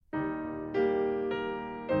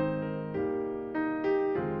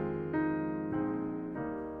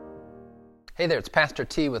Hey there, it's Pastor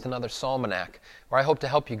T with another Psalmanac, where I hope to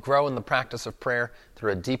help you grow in the practice of prayer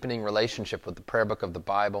through a deepening relationship with the prayer book of the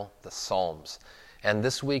Bible, the Psalms. And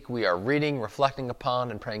this week we are reading, reflecting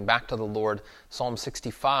upon, and praying back to the Lord, Psalm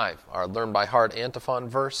 65. Our learn by heart antiphon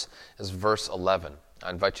verse is verse 11.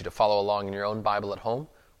 I invite you to follow along in your own Bible at home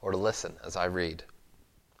or to listen as I read.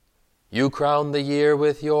 You crown the year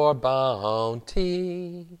with your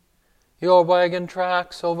bounty. Your wagon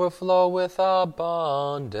tracks overflow with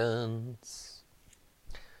abundance.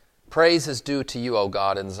 Praise is due to you, O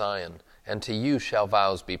God, in Zion, and to you shall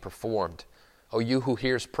vows be performed. O you who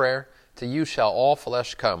hears prayer, to you shall all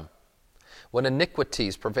flesh come. When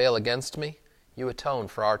iniquities prevail against me, you atone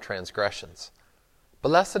for our transgressions.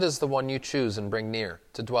 Blessed is the one you choose and bring near,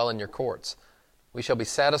 to dwell in your courts. We shall be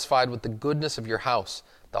satisfied with the goodness of your house,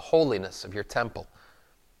 the holiness of your temple.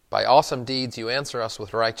 By awesome deeds you answer us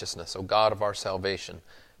with righteousness, O God of our salvation,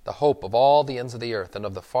 the hope of all the ends of the earth and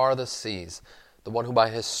of the farthest seas, the one who by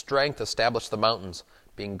his strength established the mountains,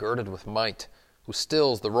 being girded with might, who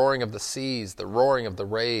stills the roaring of the seas, the roaring of the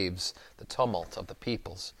waves, the tumult of the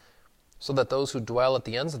peoples, so that those who dwell at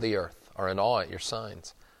the ends of the earth are in awe at your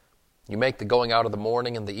signs. You make the going out of the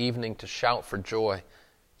morning and the evening to shout for joy.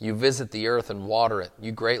 You visit the earth and water it.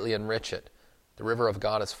 You greatly enrich it. The river of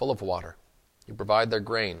God is full of water. You provide their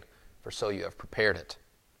grain, for so you have prepared it.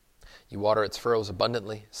 You water its furrows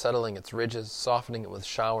abundantly, settling its ridges, softening it with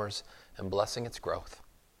showers, and blessing its growth.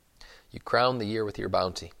 You crown the year with your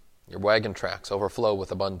bounty. Your wagon tracks overflow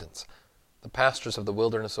with abundance. The pastures of the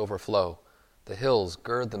wilderness overflow. The hills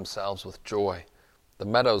gird themselves with joy. The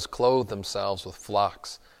meadows clothe themselves with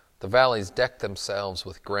flocks. The valleys deck themselves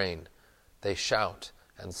with grain. They shout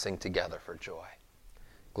and sing together for joy.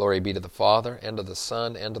 Glory be to the Father, and to the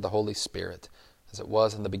Son, and to the Holy Spirit, as it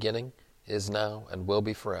was in the beginning, is now, and will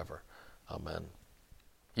be forever. Amen.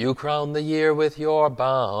 You crown the year with your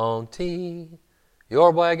bounty.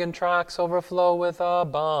 Your wagon tracks overflow with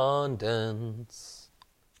abundance.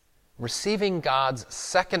 Receiving God's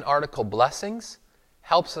second article blessings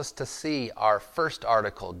helps us to see our first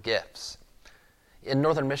article gifts. In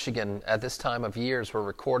northern Michigan, at this time of years, we're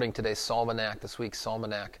recording today's Psalmanac, this week's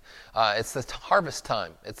Psalmanac. It's the harvest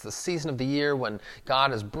time. It's the season of the year when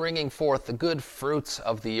God is bringing forth the good fruits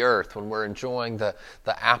of the earth, when we're enjoying the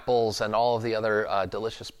apples and all of the other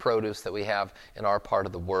delicious produce that we have in our part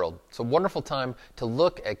of the world. It's a wonderful time to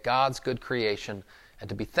look at God's good creation and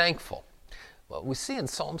to be thankful. Well, we see in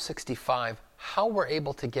Psalm 65 how we're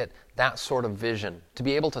able to get that sort of vision, to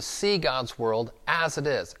be able to see God's world as it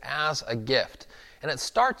is, as a gift. And it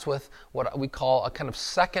starts with what we call a kind of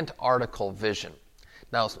second article vision.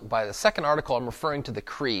 Now, by the second article, I'm referring to the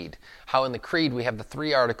creed. How in the creed we have the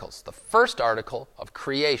three articles. The first article of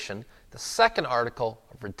creation, the second article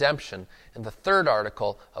of redemption, and the third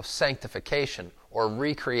article of sanctification or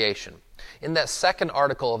recreation. In that second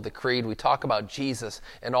article of the creed, we talk about Jesus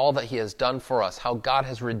and all that he has done for us, how God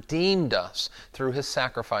has redeemed us through his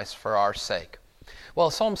sacrifice for our sake. Well,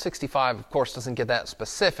 Psalm 65, of course, doesn't get that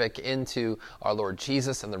specific into our Lord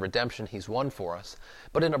Jesus and the redemption he's won for us.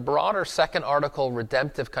 But in a broader second article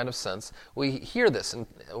redemptive kind of sense, we hear this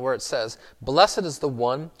where it says, "Blessed is the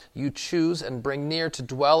one you choose and bring near to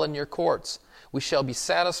dwell in your courts. We shall be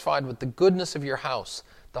satisfied with the goodness of your house,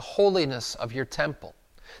 the holiness of your temple."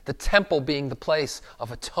 The temple being the place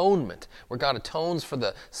of atonement, where God atones for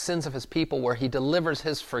the sins of his people, where he delivers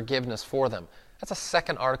his forgiveness for them. That's a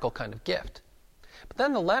second article kind of gift. But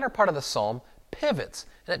then the latter part of the psalm pivots,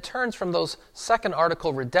 and it turns from those second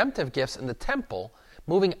article redemptive gifts in the temple,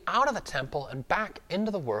 moving out of the temple and back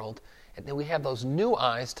into the world, and then we have those new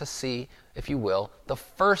eyes to see, if you will, the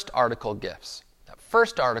first article gifts. That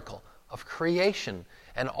first article of creation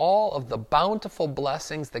and all of the bountiful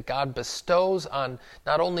blessings that God bestows on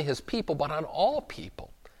not only his people, but on all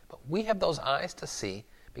people. But we have those eyes to see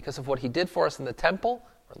because of what he did for us in the temple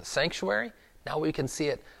or in the sanctuary. Now we can see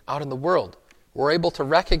it out in the world. We're able to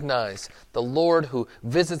recognize the Lord who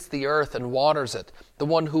visits the earth and waters it, the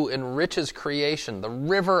one who enriches creation, the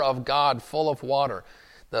river of God full of water,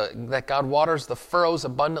 that God waters the furrows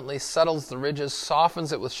abundantly, settles the ridges,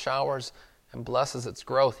 softens it with showers, and blesses its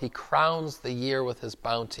growth. He crowns the year with his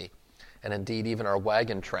bounty, and indeed even our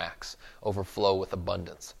wagon tracks overflow with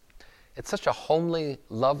abundance. It's such a homely,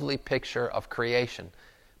 lovely picture of creation,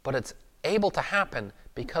 but it's able to happen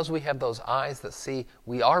because we have those eyes that see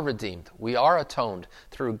we are redeemed, we are atoned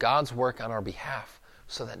through God's work on our behalf,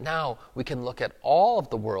 so that now we can look at all of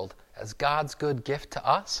the world as God's good gift to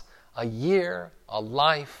us, a year, a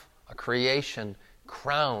life, a creation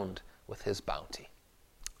crowned with his bounty.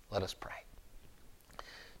 Let us pray.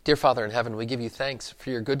 Dear Father in heaven, we give you thanks for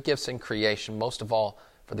your good gifts in creation, most of all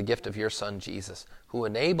for the gift of your Son, Jesus, who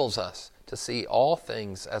enables us to see all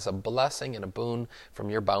things as a blessing and a boon from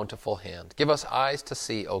your bountiful hand. Give us eyes to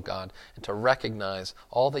see, O God, and to recognize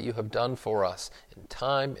all that you have done for us in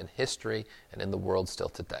time, in history, and in the world still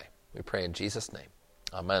today. We pray in Jesus' name.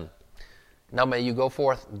 Amen. Now may you go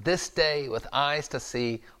forth this day with eyes to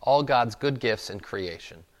see all God's good gifts in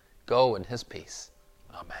creation. Go in his peace.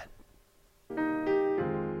 Amen.